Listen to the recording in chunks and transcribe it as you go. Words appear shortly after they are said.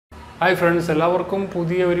Hi friends, എല്ലാവർക്കും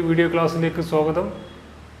പുതിയ ഒരു വീഡിയോ ക്ലാസ്സിലേക്ക് സ്വാഗതം.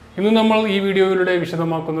 ഇന്ന് നമ്മൾ ഈ വീഡിയോയിലൂടെ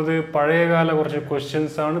വിശദമാക്കുന്നത് പഴയകാല കുറച്ച്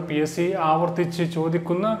ക്വസ്റ്റ്യൻസ് ആണ്. PSC ആവർത്തിച്ച്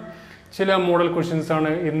ചോദിക്കുന്ന ചില മോഡൽ ക്വസ്റ്റ്യൻസ്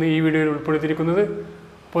ആണ് ഇന്ന് ഈ വീഡിയോയിൽ ഉൾപ്പെടുത്തിയിരിക്കുന്നത്.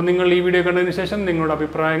 അപ്പോൾ നിങ്ങൾ ഈ വീഡിയോ കണ്ടതിന് ശേഷം നിങ്ങളുടെ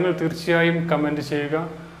അഭിപ്രായങ്ങൾ തീർച്ചയായും കമന്റ് ചെയ്യുക.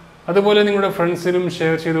 അതുപോലെ നിങ്ങളുടെ ഫ്രണ്ട്സിനും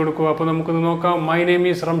ഷെയർ ചെയ്തു കൊടുക്കുക. അപ്പോൾ നമുക്കൊന്ന് നോക്കാം. My name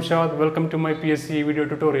is Ramshad. Welcome to my PSC video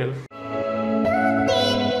tutorial.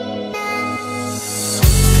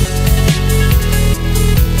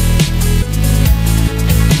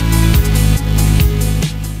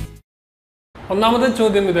 ഒന്നാമത്തെ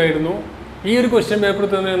ചോദ്യം ഇതായിരുന്നു. ഈ ഒരു ക്വസ്റ്റ്യൻ പേപ്പറിൽ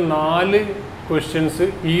തന്നെ 4 ക്വസ്റ്റ്യൻസ്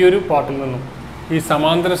ഈ ഒരു പാർട്ടിൽ നിന്നും ഈ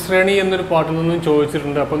സമാന്തര ശ്രേണി എന്നൊരു പാർട്ടിൽ നിന്നും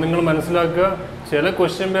ചോദിച്ചിട്ടുണ്ട്. അപ്പോൾ നിങ്ങൾ മനസ്സിലാക്കുക, ചില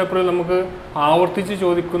ക്വസ്റ്റ്യൻ പേപ്പറിൽ നമുക്ക് ആവർത്തിച്ച്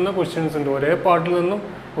ചോദിക്കുന്ന ക്വസ്റ്റ്യൻസ് ഉണ്ട്. ഒരേ പാർട്ടിൽ നിന്നും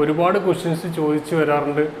ഒരുപാട് ക്വസ്റ്റ്യൻസ് ചോദിച്ചു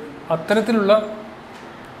വരാറുണ്ട്. അത്തരത്തിലുള്ള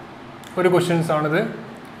ഒരു ക്വസ്റ്റ്യൻസ് ആണിത്.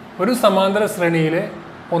 ഒരു സമാന്തര ശ്രേണിയിലെ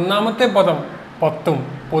ഒന്നാമത്തെ പദം 10ഉം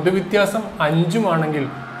പൊതുവ്യത്യാസം 5ഉം ആണെങ്കിൽ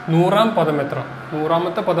 100ാം പദം എത്ര?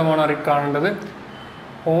 100ാമത്തെ പദമാണ് കാണേണ്ടത്.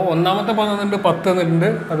 ഒന്നാമത്തെ പദം എന്നുണ്ട് 10 എന്നുണ്ട്.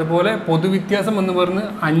 അതുപോലെ പൊതുവ്യത്യാസം എന്ന് പറഞ്ഞ്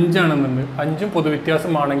 5 ആണെന്നുണ്ട്. 5ഉം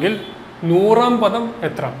പൊതുവ്യത്യാസമാണെങ്കിൽ 100ാം പദം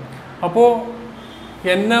എത്ര? അപ്പോൾ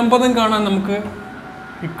n-ാം പദം കാണാൻ നമുക്ക്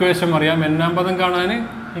ഇക്വേഷൻ അറിയാം. n-ാം പദം കാണാൻ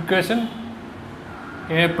ഇക്വേഷൻ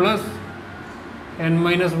a +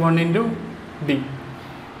 n-1 × d.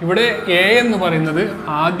 ഇവിടെ a എന്ന് പറയുന്നത്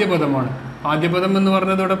ആദ്യ പദമാണ്. ആദ്യ പദം എന്ന്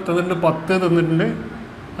പറയുന്നത് ഇവിടെ തന്നിട്ടുണ്ട് 10 തന്നിട്ടുണ്ട്.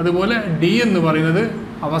 അതുപോലെ d എന്ന് പറയുന്നത്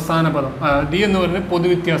അവസാന പദം. d എന്ന് പറയുന്നത്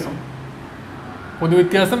പൊതുവ്യത്യാസം.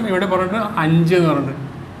 പൊതുവ്യത്യാസം ഇവിടെ പറഞ്ഞിട്ട് 5 എന്ന് പറഞ്ഞിട്ട്.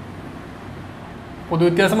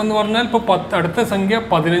 പൊതുവ്യത്യാസം എന്ന് പറഞ്ഞാൽ ഇപ്പോൾ അടുത്ത സംഖ്യ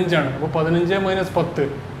 15 ആണ്. അപ്പോൾ 15 - 10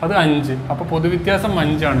 അത് 5. അപ്പോൾ പൊതുവ്യത്യാസം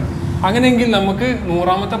 5 ആണ്. അങ്ങനെയെങ്കിൽ നമുക്ക്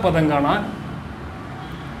 100ാമത്തെ പദം കാണാൻ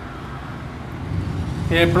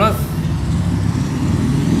a +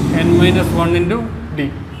 n-1 × d.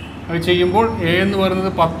 അത് ചെയ്യുമ്പോൾ a എന്ന്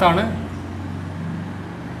പറയുന്നത് 10 ആണ്.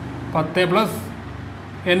 10 +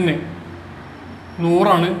 n 100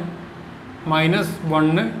 ആണ്.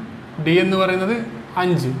 -1 d എന്ന് പറയുന്നത്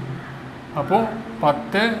 5. അപ്പോൾ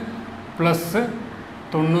 10 +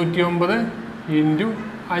 99 ×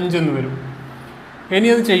 5 എന്ന് വരും. ഇനി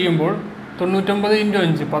അത് ചെയ്യുമ്പോൾ 99 ×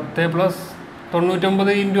 5 10 +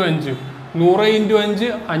 99 × 5 100 × 5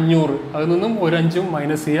 500. അതിൽ നിന്നും ഒരു 5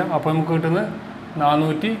 മൈനസ് ചെയ്യുക. അപ്പോൾ നമുക്ക് കിട്ടുന്നത്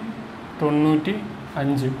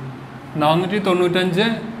 495. 495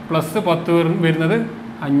 + 10 വരുന്നത്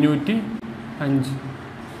 505.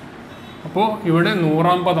 അപ്പോൾ ഇവിടെ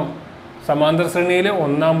 100ാം പദം സമാന്തര ശ്രേണിയിലെ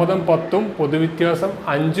ഒന്നാം പദം 10ഉം പൊതുവ്യത്യാസം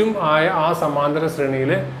 5ഉം ആയ ആ സമാന്തര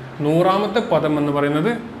ശ്രേണിയിലെ 100ാമത്തെ പദം എന്ന്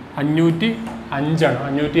പറയുന്നത് 505 ആണ്.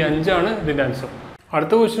 505 ആണ് ഇതിൻ്റെ ആൻസർ.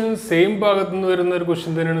 അടുത്ത ക്വസ്റ്റ്യൻ സെയിം ഭാഗത്തു നിന്ന് വരുന്ന ഒരു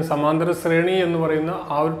ക്വസ്റ്റ്യൻ തന്നെയാണ്. സമാന്തര ശ്രേണി എന്ന് പറയുന്ന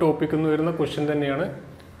ആ ഒരു ടോപ്പിക്കിൽ നിന്ന് വരുന്ന ക്വസ്റ്റ്യൻ തന്നെയാണ്.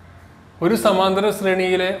 ഒരു സമാന്തര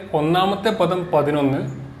ശ്രേണിയിലെ ഒന്നാമത്തെ പദം 11,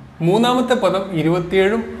 മൂന്നാമത്തെ പദം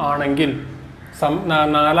 27 ആണെങ്കിൽ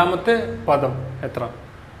 4ാമത്തെ പദം എത്ര?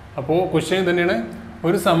 അപ്പോൾ ക്വസ്റ്റ്യൻ തന്നെയാണ്.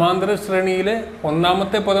 ഒരു സമാന്തര ശ്രേണിയിലെ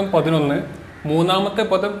ഒന്നാമത്തെ പദം 11, മൂന്നാമത്തെ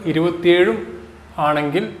പദം 27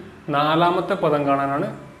 ആണെങ്കിൽ 4ാമത്തെ പദം കാണാനാണ്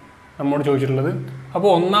നമ്മോട് ചോദിച്ചിട്ടുള്ളത്. അപ്പോൾ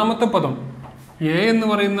ഒന്നാമത്തെ പദം a എന്ന്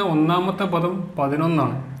പറയുന്ന ഒന്നാമത്തെ പദം 11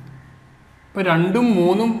 ആണ്. ഇപ്പോൾ 2ഉം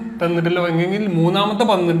 3ഉം തന്നിട്ടില്ല. എങ്കിൽ മൂന്നാമത്തെ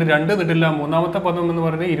പദം തന്നിട്ട് 2 തന്നിട്ടില്ല. മൂന്നാമത്തെ പദം എന്ന്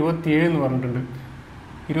പറയുന്നത് 27 എന്ന് പറഞ്ഞിട്ടുണ്ട്.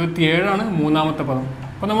 27 ആണ് മൂന്നാമത്തെ പദം.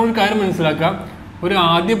 അപ്പോൾ നമ്മളൊരു കാര്യം മനസ്സിലാക്കാം. ഒരു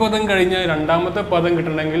ആദ്യ പദം കഴിഞ്ഞാൽ രണ്ടാമത്തെ പദം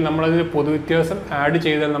കിട്ടണമെങ്കിൽ നമ്മളതിൽ പൊതുവ്യത്യാസം ആഡ്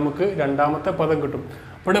ചെയ്താൽ നമുക്ക് രണ്ടാമത്തെ പദം കിട്ടും.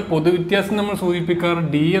 ഇവിടെ പൊതുവ്യത്യാസം നമ്മൾ സൂചിപ്പിക്കാറ്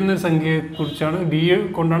d എന്ന സംഖ്യയെക്കുറിച്ചാണ്. d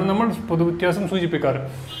കൊണ്ടാണ് നമ്മൾ പൊതുവ്യത്യാസം സൂചിപ്പിക്കാറ്.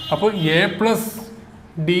 അപ്പോൾ a +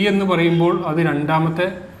 d എന്ന് പറയുമ്പോൾ അത് രണ്ടാമത്തെ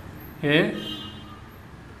a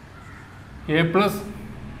 +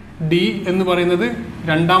 d എന്ന് പറയുന്നത്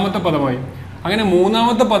രണ്ടാമത്തെ പദമായി. അങ്ങനെ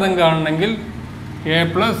മൂന്നാമത്തെ പദം കാണണമെങ്കിൽ a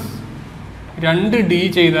 + 2d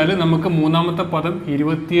ചെയ്താൽ നമുക്ക് മൂന്നാമത്തെ പദം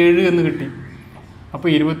 27 എന്ന് കിട്ടി. അപ്പോൾ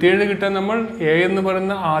 27 കിട്ടാൻ നമ്മൾ a എന്ന്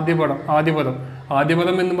പറയുന്ന ആദ്യ പദം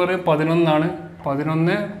എന്ന് പറയുന്നത് 11 ആണ്.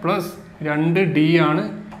 11 + 2d ആണ്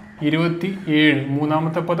 27.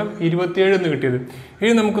 മൂന്നാമത്തെ പദം 27 എന്ന് കിട്ടിയത്.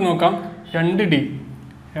 ഇനി നമുക്ക് നോക്കാം 2d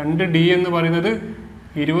എന്ന് പറയുന്നത്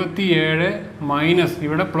 27 മൈനസ്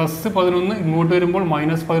ഇവിടെ +11 ഇങ്ങോട്ട് വരുമ്പോൾ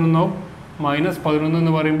 -11 ആവും. -11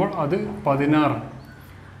 എന്ന് പറയുമ്പോൾ അത് 16 ആണ്.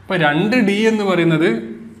 അപ്പോൾ 2d എന്ന് പറയുന്നത്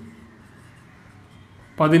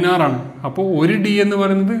 16 ആണ്. അപ്പോൾ 1d എന്ന്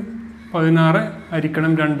പറയുന്നത് 16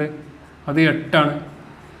 ഹരിക്കണം 2 അത് 8 ആണ്.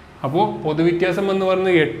 അപ്പോൾ പൊതുവ്യത്യാസം എന്ന്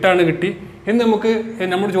പറയുന്നത് 8 ആണ് കിട്ടി. ഇനി നമുക്ക്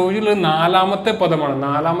നമ്മൾ ചോദിച്ചിട്ടുള്ളത് 4ാമത്തെ പദമാണ്.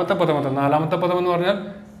 4ാമത്തെ പദം എന്ന് പറഞ്ഞാൽ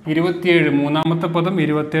 27. മൂന്നാമത്തെ പദം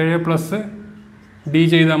 27 + d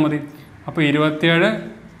ചെയ്താൽ മതി. അപ്പോൾ 27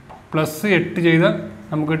 + 8 ചെയ്താൽ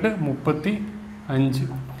നമുക്ക് 35.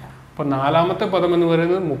 അപ്പോൾ നാലാമത്തെ പദം എന്ന്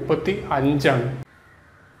പറയുന്നത് 35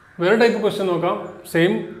 വേറെ ടൈപ്പ് ക്വസ്റ്റ്യൻ നോക്കാം.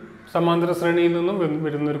 സെയിം സമാന്തര ശ്രേണിയിൽ നിന്നും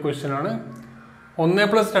വരുന്നൊരു ക്വസ്റ്റ്യൻ ആണ്. 1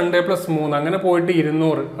 + 2 + 3 അങ്ങനെ പോയിട്ട്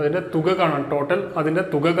 200 അതിൻ്റെ തുക കാണാൻ, ടോട്ടൽ അതിൻ്റെ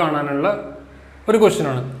തുക കാണാനുള്ള ഒരു ക്വസ്റ്റ്യൻ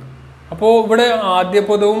ആണ്. അപ്പോൾ ഇവിടെ ആദ്യ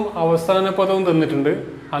പദവും അവസാന പദവും തന്നിട്ടുണ്ട്.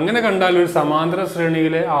 അങ്ങനെ കണ്ടാൽ ഒരു സമാന്തര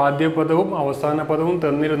ശ്രേണിയിലെ ആദ്യ പദവും അവസാന പദവും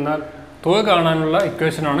തന്നിരുന്നാൽ തുക കാണാനുള്ള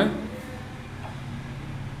ഇക്വേഷനാണ്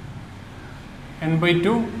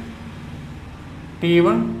n/2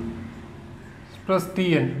 t1 +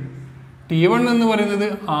 tn. t1 എന്ന് പറയുന്നത്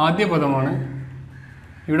ആദ്യ പദമാണ്.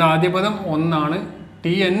 ഇവിടെ ആദ്യ പദം 1 ആണ്.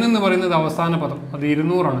 tn എന്ന് പറയുന്നത് അവസാന പദം, അത്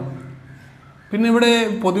 200. പിന്നെ ഇവിടെ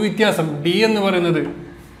പൊതുവ്യത്യാസം d എന്ന് പറയുന്നത്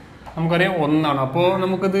നമുക്കറിയാം 1 ആണ്. അപ്പോൾ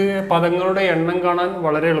നമുക്കിത് പദങ്ങളുടെ എണ്ണം കാണാൻ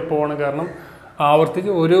വളരെ എളുപ്പമാണ്. കാരണം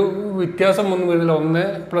ആവർത്തിച്ച് ഒരു വ്യത്യാസം ഒന്നും വരുന്നില്ല. 1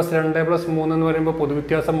 + 2 + 3 എന്ന് പറയുമ്പോൾ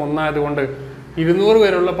പൊതുവ്യത്യാസം 1 ആയതുകൊണ്ട് 200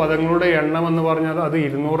 വരെയുള്ള പദങ്ങളുടെ എണ്ണം എന്ന് പറഞ്ഞാൽ അത്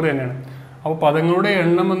 200 തന്നെയാണ്. അപ്പോൾ പദങ്ങളുടെ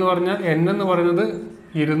എണ്ണം എന്ന് പറഞ്ഞാൽ n എന്ന് പറയുന്നത്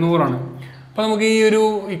 200 ആണ്. അപ്പോൾ നമുക്ക് ഈ ഒരു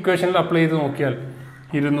ഇക്വേഷനിൽ അപ്ലൈ ചെയ്ത് നോക്കിയാൽ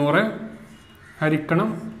 200 ഹരിക്കണം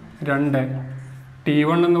 2,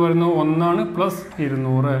 t1 എന്ന് പറയുന്നത് 1 ആണ് പ്ലസ്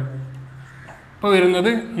 200. ഇപ്പോൾ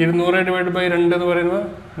വരുന്നത് 200/2 എന്ന് പറയുന്നത്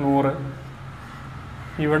 100.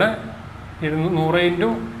 ഇവിടെ 100 ×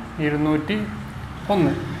 201,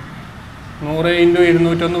 100 ×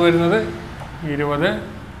 201 വരുന്നത് 20,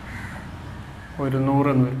 100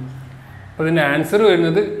 എന്ന് വരും. അപ്പോൾ ഇതിൻ്റെ ആൻസർ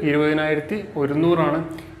വരുന്നത് 20,100 ആണ്.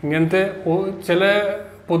 ഇങ്ങനത്തെ ചില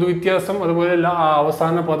പൊതുവ്യത്യാസം അതുപോലെ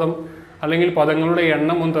അവസാന പദം അല്ലെങ്കിൽ പദങ്ങളുടെ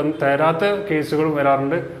എണ്ണം ഒന്നും തരാത്ത കേസുകളും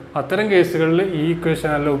വരാറുണ്ട്. അത്തരം കേസുകളിൽ ഈ ഇക്വേഷൻ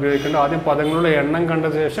അല്ല ഉപയോഗിക്കേണ്ടത്. ആദ്യം പദങ്ങളുടെ എണ്ണം കണ്ട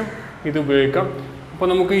ശേഷം ഇത് ഉപയോഗിക്കാം. അപ്പോൾ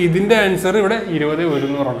നമുക്ക് ഇതിൻ്റെ ആൻസർ ഇവിടെ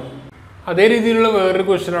 20,100 ആണ്. അതേ രീതിയിലുള്ള വേറൊരു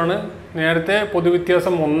ക്വസ്റ്റ്യനാണ്. നേരത്തെ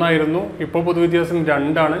പൊതുവ്യത്യാസം 1 ആയിരുന്നു, ഇപ്പോൾ പൊതുവ്യത്യാസം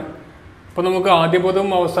 2 ആണ്. അപ്പോൾ നമുക്ക് ആദ്യ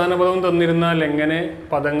പദവും അവസാന പദവും തന്നിരുന്നാൽ എങ്ങനെ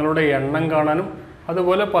പദങ്ങളുടെ എണ്ണം കാണാനും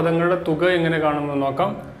അതുപോലെ പദങ്ങളുടെ തുക എങ്ങനെ കാണുമെന്ന്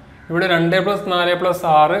നോക്കാം. ഇവിടെ 2 + 4 +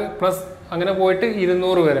 6 പ്ലസ് അങ്ങനെ പോയിട്ട്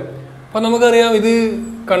 200 വരെ. അപ്പോൾ നമുക്കറിയാം ഇത്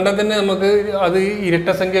കണ്ടാൽ തന്നെ നമുക്ക് അത് ഇരട്ട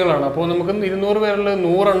സംഖ്യകളാണ്. അപ്പോൾ നമുക്ക് 200 വരെയുള്ള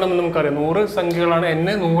 100 എണ്ണം നമുക്കറിയാം. 100 സംഖ്യകളാണ്, n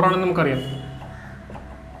 100 ആണെന്ന് നമുക്കറിയാം.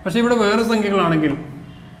 പക്ഷേ ഇവിടെ വേറെ സംഖ്യകളാണെങ്കിൽ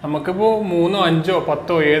നമുക്കിപ്പോൾ 3, 5,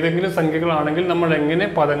 10 ഏതെങ്കിലും സംഖ്യകളാണെങ്കിൽ നമ്മൾ എങ്ങനെ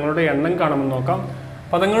പദങ്ങളുടെ എണ്ണം കാണുമെന്ന് നോക്കാം.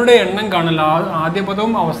 പദങ്ങളുടെ എണ്ണം കാണാൻ ആദ്യ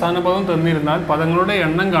പദവും അവസാന പദവും തന്നിരുന്നാൽ പദങ്ങളുടെ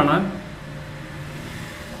എണ്ണം കാണാൻ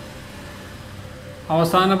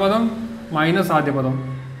അവസാന പദം മൈനസ് ആദ്യ പദം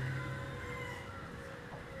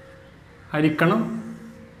ഹരിക്കണം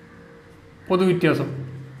പൊതുവ്യത്യാസം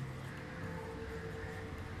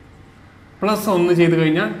പ്ലസ് 1 ചെയ്ത്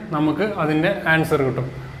കഴിഞ്ഞാൽ നമുക്ക് അതിൻ്റെ ആൻസർ കിട്ടും.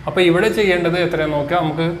 അപ്പോൾ ഇവിടെ ചെയ്യേണ്ടത് എത്രയാണെന്ന് നോക്കാം.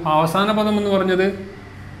 നമുക്ക് അവസാന പദം എന്ന് പറഞ്ഞത്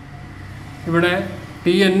ഇവിടെ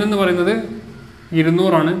tn എന്ന് പറയുന്നത്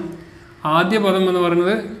 200 ആണ്. ആദ്യ പദം എന്ന്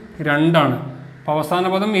പറയുന്നത് 2 ആണ്. അപ്പോൾ അവസാന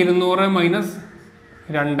പദം 200 -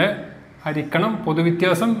 2 ഹരിക്കണം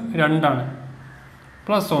പൊതുവ്യത്യാസം 2 ആണ്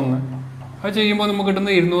പ്ലസ് 1. അത് ചെയ്യുമ്പോൾ നമുക്ക്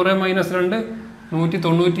കിട്ടുന്നത് 200 - 2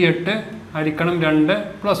 198 ഹരിക്കണം 2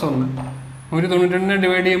 പ്ലസ് 1. 192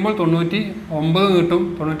 ഡിവൈഡ് ചെയ്യുമ്പോൾ 99 കിട്ടും.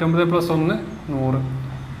 99 + 1 100.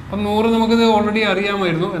 അപ്പം 100 നമുക്കിത് ഓൾറെഡി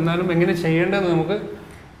അറിയാമായിരുന്നു. എന്നാലും എങ്ങനെ ചെയ്യേണ്ടതെന്ന് നമുക്ക്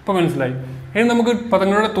ഇപ്പോൾ മനസ്സിലായി. ഇനി നമുക്ക്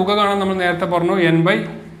പദങ്ങളുടെ തുക കാണാൻ നമ്മൾ നേരത്തെ പറഞ്ഞു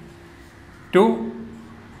n/2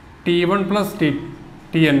 t1 +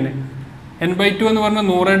 tn. n/2 എന്ന് പറഞ്ഞാൽ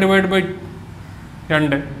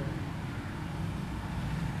 100/2.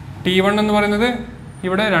 t1 എന്ന് പറയുന്നത്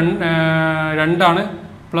ഇവിടെ 2 ആണ്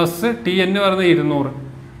പ്ലസ് tn എന്ന് പറയുന്നത് 200.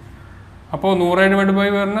 അപ്പോൾ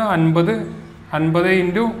 100/2 പറഞ്ഞാൽ 50. 50 ×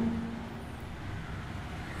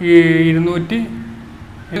 200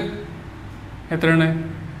 എത്രയാണ്?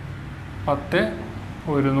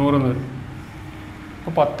 10,100 എന്ന് വരും.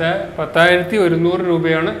 അപ്പോൾ 10,100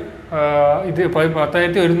 രൂപയാണ് ഇത്.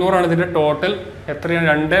 10,100 ആണ് ഇതിൻ്റെ ടോട്ടൽ. എത്രയാണ്?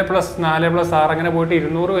 2 + 4 + 6 അങ്ങനെ പോയിട്ട്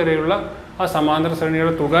 200 വരെയുള്ള ആ സമാന്തര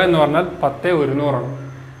ശ്രേണിയുടെ തുക എന്ന് പറഞ്ഞാൽ 10,100 ആണ്.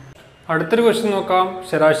 അടുത്തൊരു ക്വസ്റ്റ്യൻ നോക്കാം.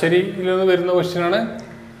 ശരാശരിയിൽ നിന്ന് വരുന്ന ക്വസ്റ്റ്യനാണ്.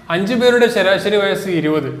 5 പേരുടെ ശരാശരി വയസ്സ്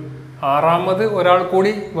 20. ആറാമത് ഒരാൾ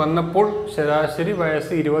കൂടി വന്നപ്പോൾ ശരാശരി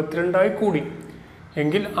വയസ്സ് 22 കൂടി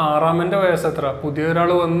എങ്കിൽ ആറാമൻ്റെ വയസ്സ് എത്ര? പുതിയൊരാൾ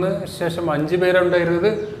വന്ന ശേഷം 5 പേരുണ്ടായിരുന്നത്.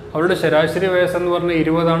 അവരുടെ ശരാശരി വയസ്സെന്ന് പറഞ്ഞാൽ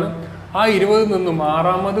 20 ആണ്. ആ 20 നിന്നും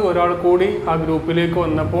ആറാമത് ഒരാൾ കൂടി ആ ഗ്രൂപ്പിലേക്ക്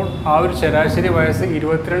വന്നപ്പോൾ ആ ഒരു ശരാശരി വയസ്സ്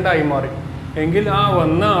 22 മാറി എങ്കിൽ ആ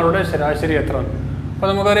വന്ന ആളുടെ ശരാശരി എത്ര? അപ്പോൾ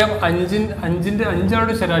നമുക്കറിയാം 5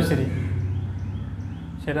 ആളുടെ ശരാശരി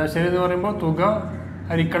എന്ന് പറയുമ്പോൾ തുക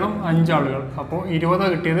ഹരിക്കണം 5 ആളുകൾ. അപ്പോൾ 20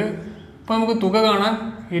 കിട്ടിയത്. അപ്പോൾ നമുക്ക് തുക കാണാൻ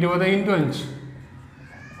 20 × 5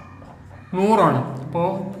 100 അപ്പോൾ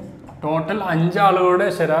ടോട്ടൽ 5 ആളുകളുടെ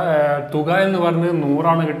തുക എന്ന് പറഞ്ഞത്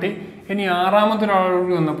 100 കിട്ടി. ഇനി ആറാമത്തെ ഒരാൾ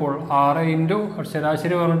വന്നപ്പോൾ 6 ×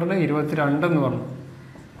 ശരാശരി പറഞ്ഞിട്ടുണ്ട് 22 എന്ന് പറഞ്ഞു.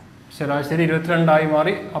 ശരാശരി 22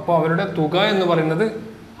 മാറി. അപ്പോൾ അവരുടെ തുക എന്ന് പറയുന്നത്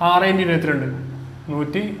 6×22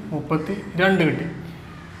 132 കിട്ടി.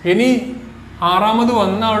 ഇനി ആറാമത്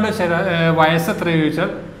വന്ന ആളുടെ വയസ്സ് എത്ര ചോദിച്ചാൽ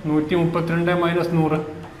 132 - 100.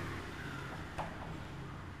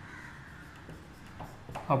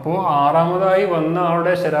 അപ്പോൾ ആറാമതായി വന്ന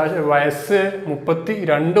ആളുടെ ശരാശരി വയസ്സ്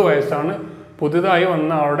 32 വയസ്സാണ് പുതുതായി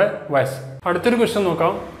വന്ന ആളുടെ വയസ്സ്. അടുത്തൊരു ക്വസ്റ്റ്യൻ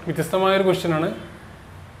നോക്കാം. വ്യത്യസ്തമായൊരു ക്വസ്റ്റ്യനാണ്.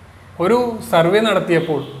 ഒരു സർവേ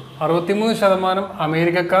നടത്തിയപ്പോൾ 63%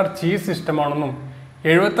 അമേരിക്കക്കാർ ചീസ് ഇഷ്ടമാണെന്നും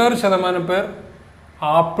 76% പേർ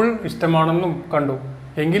ആപ്പിൾ ഇഷ്ടമാണെന്നും കണ്ടു.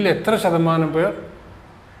 എങ്കിൽ എത്ര ശതമാനം പേർ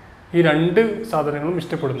ഈ രണ്ട് സാധനങ്ങളും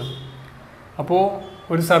ഇഷ്ടപ്പെടുന്നു? അപ്പോൾ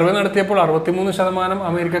ഒരു സർവേ നടത്തിയപ്പോൾ 63%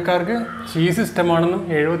 അമേരിക്കക്കാർക്ക് ചീസ് ഇഷ്ടമാണെന്നും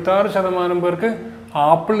 76% പേർക്ക്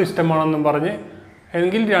ആപ്പിൾ ഇഷ്ടമാണെന്നും പറഞ്ഞ്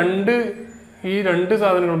എങ്കിൽ ഈ രണ്ട്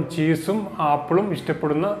സാധനങ്ങളും ചീസും ആപ്പിളും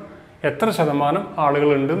ഇഷ്ടപ്പെടുന്ന എത്ര ശതമാനം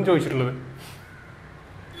ആളുകളുണ്ടെന്ന് ചോദിച്ചിട്ടുള്ളത്.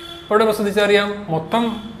 ഇവിടെ ശ്രദ്ധിച്ചറിയാം, മൊത്തം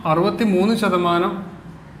 63%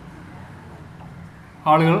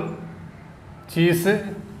 ആളുകൾ ചീസ്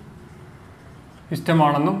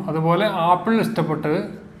ഇഷ്ടമാണെന്നും അതുപോലെ ആപ്പിൾ ഇഷ്ടപ്പെട്ടത്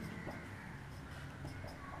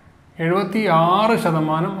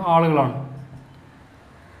 76% ആളുകളാണ്.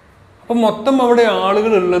 അപ്പം മൊത്തം അവിടെ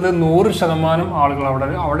ആളുകൾ ഉള്ളത് 100% ആളുകൾ.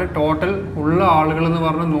 അവിടെ ടോട്ടൽ ഉള്ള ആളുകൾ എന്ന്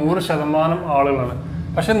പറഞ്ഞാൽ 100% ആളുകളാണ്.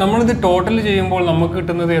 പക്ഷെ നമ്മളിത് ടോട്ടൽ ചെയ്യുമ്പോൾ നമുക്ക്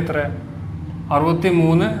കിട്ടുന്നത് എത്ര?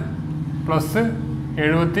 63 +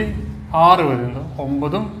 76 വരുന്നു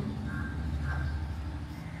 9.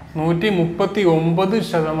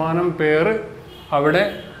 139% പേര് അവിടെ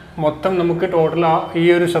മൊത്തം നമുക്ക് ടോട്ടൽ ഈ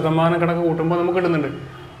ഒരു ശതമാനം കണക്ക് കൂട്ടുമ്പോൾ നമുക്ക് കിട്ടുന്നുണ്ട്.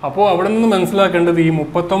 അപ്പോൾ അവിടെ നിന്ന് മനസ്സിലാക്കേണ്ടത് ഈ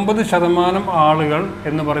 39% ആളുകൾ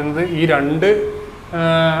എന്ന് പറയുന്നത് ഈ രണ്ട്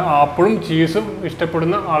ആപ്പിളും ചീസും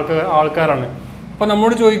ഇഷ്ടപ്പെടുന്ന ആൾക്കാരാണ്. അപ്പോൾ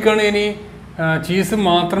നമ്മോട് ചോദിക്കുകയാണ്, ഇനി ചീസ്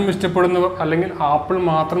മാത്രം ഇഷ്ടപ്പെടുന്നവർ അല്ലെങ്കിൽ ആപ്പിൾ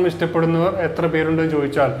മാത്രം ഇഷ്ടപ്പെടുന്നവർ എത്ര പേരുണ്ടെന്ന്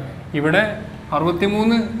ചോദിച്ചാൽ ഇവിടെ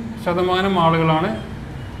 63% ആളുകളാണ്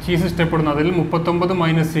ചീസ് ഇഷ്ടപ്പെടുന്നത്. അതിൽ 39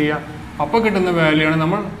 മൈനസ് ചെയ്യുക, അപ്പോൾ കിട്ടുന്ന വാല്യൂ ആണ്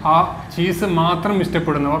നമ്മൾ ആ ചീസ് മാത്രം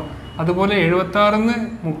ഇഷ്ടപ്പെടുന്നവർ. അതുപോലെ 76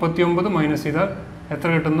 39 മൈനസ് ചെയ്താൽ എത്ര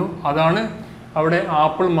കിട്ടുന്നു? അതാണ് അവിടെ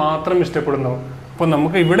ആപ്പിൾ മാത്രം ഇഷ്ടപ്പെടുന്നവർ. അപ്പോൾ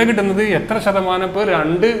നമുക്ക് ഇവിടെ കിട്ടുന്നത് എത്ര ശതമാനം പേർ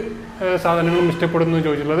രണ്ട് സാധനങ്ങളും ഇഷ്ടപ്പെടുന്നു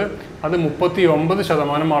ചോദിച്ചിട്ടുള്ളത് അത്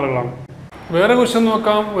 39% ആളുകളാണ്. വേറെ ക്വസ്റ്റ്യൻ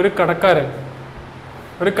നോക്കാം. ഒരു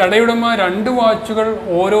കടയുടമ 2 വാച്ചുകൾ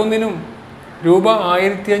ഓരോന്നിനും രൂപ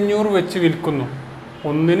 1500 വെച്ച് വിൽക്കുന്നു.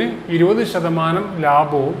 ഒന്നിന് 20%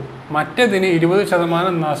 ലാഭവും മറ്റേതിന്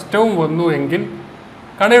 20% നഷ്ടവും വന്നു എങ്കിൽ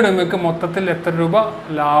കടയുടമയ്ക്ക് മൊത്തത്തിൽ എത്ര രൂപ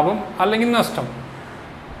ലാഭം അല്ലെങ്കിൽ നഷ്ടം?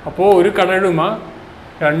 അപ്പോൾ ഒരു കടയുടമ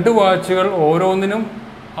 2 വാച്ചുകൾ ഓരോന്നിനും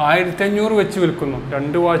 1500 വെച്ച് വിൽക്കുന്നു.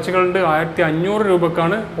 2 വാച്ചുകളുണ്ട്, 1500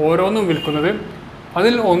 രൂപക്കാണ് ഓരോന്നും വിൽക്കുന്നത്.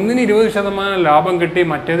 അതിൽ ഒന്നിന് 20% ലാഭം കിട്ടി,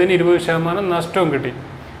 മറ്റേതിന് 20% നഷ്ടവും കിട്ടി.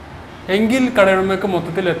 എങ്കിൽ കടയുടമയ്ക്ക്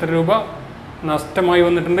മൊത്തത്തിൽ എത്ര രൂപ നഷ്ടമായി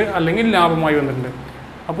വന്നിട്ടുണ്ട് അല്ലെങ്കിൽ ലാഭമായി വന്നിട്ടുണ്ട്?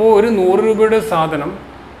 അപ്പോൾ ഒരു 100 രൂപയുടെ സാധനം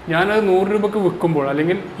ഞാനത് 100 രൂപക്ക് വിൽക്കുമ്പോൾ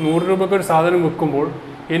അല്ലെങ്കിൽ 100 രൂപയ്ക്ക് ഒരു സാധനം വിൽക്കുമ്പോൾ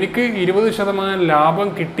എനിക്ക് 20% ലാഭം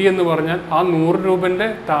കിട്ടിയെന്ന് പറഞ്ഞാൽ ആ 100 രൂപൻ്റെ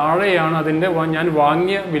താഴെയാണ് അതിൻ്റെ ഞാൻ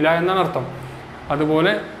വാങ്ങിയ വില എന്നാണ് അർത്ഥം.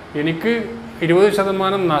 അതുപോലെ എനിക്ക്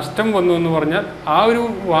 20% നഷ്ടം വന്നു എന്ന് പറഞ്ഞാൽ ആ ഒരു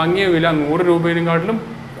വാങ്ങിയ വില 100 രൂപയിനെക്കാട്ടിലും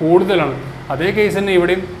കൂടുതലാണ്. അതേ കേസ് തന്നെ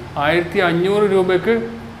ഇവിടെയും 1500 രൂപയ്ക്ക്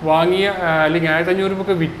വാങ്ങിയ അല്ലെങ്കിൽ 1500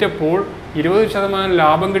 രൂപയ്ക്ക് വിറ്റപ്പോൾ 20%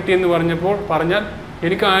 ലാഭം കിട്ടിയെന്ന് പറഞ്ഞാൽ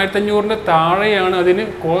എനിക്ക് 1500-ൻ്റെ താഴെയാണ് അതിന്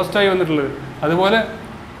കോസ്റ്റായി വന്നിട്ടുള്ളത്. അതുപോലെ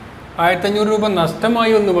 1500 രൂപ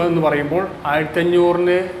നഷ്ടമായി എന്ന് പറയുമ്പോൾ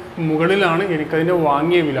 1500-ന് മുകളിലാണ് എനിക്കതിൻ്റെ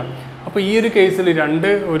വാങ്ങിയ വില. അപ്പോൾ ഈ ഒരു കേസിൽ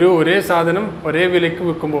ഒരേ സാധനം ഒരേ വിലയ്ക്ക്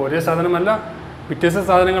വിൽക്കുമ്പോൾ, ഒരേ സാധനമല്ല വ്യത്യസ്ത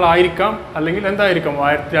സാധനങ്ങളായിരിക്കാം അല്ലെങ്കിൽ എന്തായിരിക്കാം,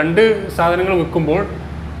 2 സാധനങ്ങൾ വിൽക്കുമ്പോൾ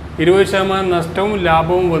 20% നഷ്ടവും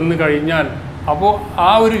ലാഭവും വന്നു കഴിഞ്ഞാൽ അപ്പോൾ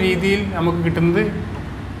ആ ഒരു രീതിയിൽ നമുക്ക് കിട്ടുന്നത്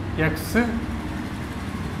X²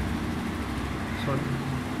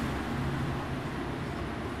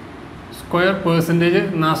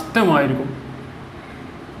 നഷ്ടമായിരിക്കും.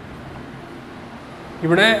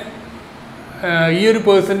 ഇവിടെ ഈ ഒരു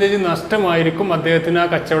പെർസെൻറ്റേജ് നഷ്ടമായിരിക്കും അദ്ദേഹത്തിന് ആ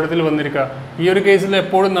കച്ചവടത്തിൽ വന്നിരിക്കുക. ഈ ഒരു കേസിൽ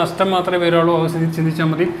എപ്പോഴും നഷ്ടം മാത്രമേ വരുള്ളൂ, അത് ചിന്തിച്ചാൽ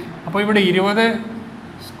മതി. അപ്പോൾ ഇവിടെ 20²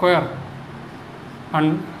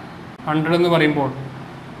 100 എന്ന് പറയുമ്പോൾ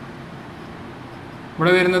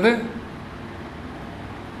ഇവിടെ വരുന്നത്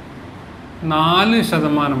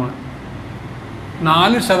 4%.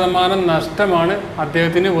 4% നഷ്ടമാണ്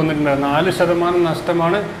അദ്ദേഹത്തിന് വന്നിട്ടുള്ളത്. 4%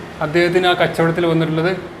 നഷ്ടമാണ് അദ്ദേഹത്തിന് ആ കച്ചവടത്തിൽ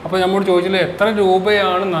വന്നിട്ടുള്ളത്. അപ്പോൾ നമ്മോട് ചോദിച്ചില്ല എത്ര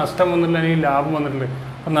രൂപയാണ് നഷ്ടം വന്നിട്ടുള്ളത് അല്ലെങ്കിൽ ലാഭം വന്നിട്ടുള്ളത്.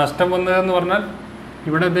 അപ്പോൾ നഷ്ടം വന്നതെന്ന് പറഞ്ഞാൽ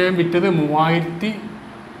ഇവിടെ അദ്ദേഹം വിറ്റത്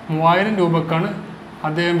 3000 രൂപക്കാണ്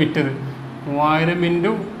അദ്ദേഹം വിറ്റത്. 3000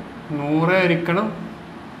 × 100 ഹരിക്കണം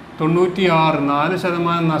 96,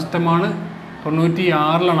 4% നഷ്ടമാണ്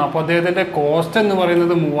 96-ലാണ്. അപ്പോൾ അദ്ദേഹത്തിൻ്റെ കോസ്റ്റ് എന്ന്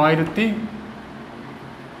പറയുന്നത്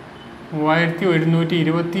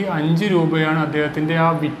 3725 രൂപയാണ് അദ്ദേഹത്തിൻ്റെ ആ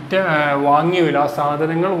വാങ്ങിയ വില. ആ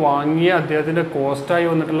സാധനങ്ങൾ വാങ്ങിയ അദ്ദേഹത്തിൻ്റെ കോസ്റ്റായി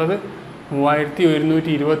വന്നിട്ടുള്ളത്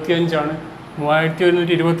 3725 ആണ്.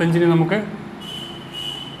 3725 നമുക്ക്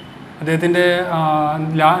അദ്ദേഹത്തിൻ്റെ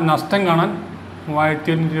നഷ്ടം കാണാൻ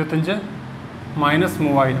 3725 മൈനസ്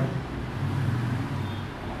 3000,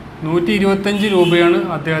 125 രൂപയാണ്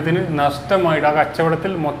അദ്ദേഹത്തിന് നഷ്ടമായിട്ട്, ആ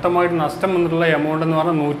കച്ചവടത്തിൽ മൊത്തമായിട്ട് നഷ്ടം വന്നിട്ടുള്ള എമൗണ്ട് എന്ന്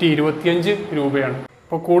പറഞ്ഞാൽ 125 രൂപയാണ്.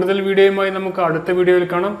 അപ്പോൾ കൂടുതൽ വീഡിയോയുമായി നമുക്ക് അടുത്ത വീഡിയോയിൽ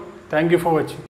കാണാം. Thank you for watching.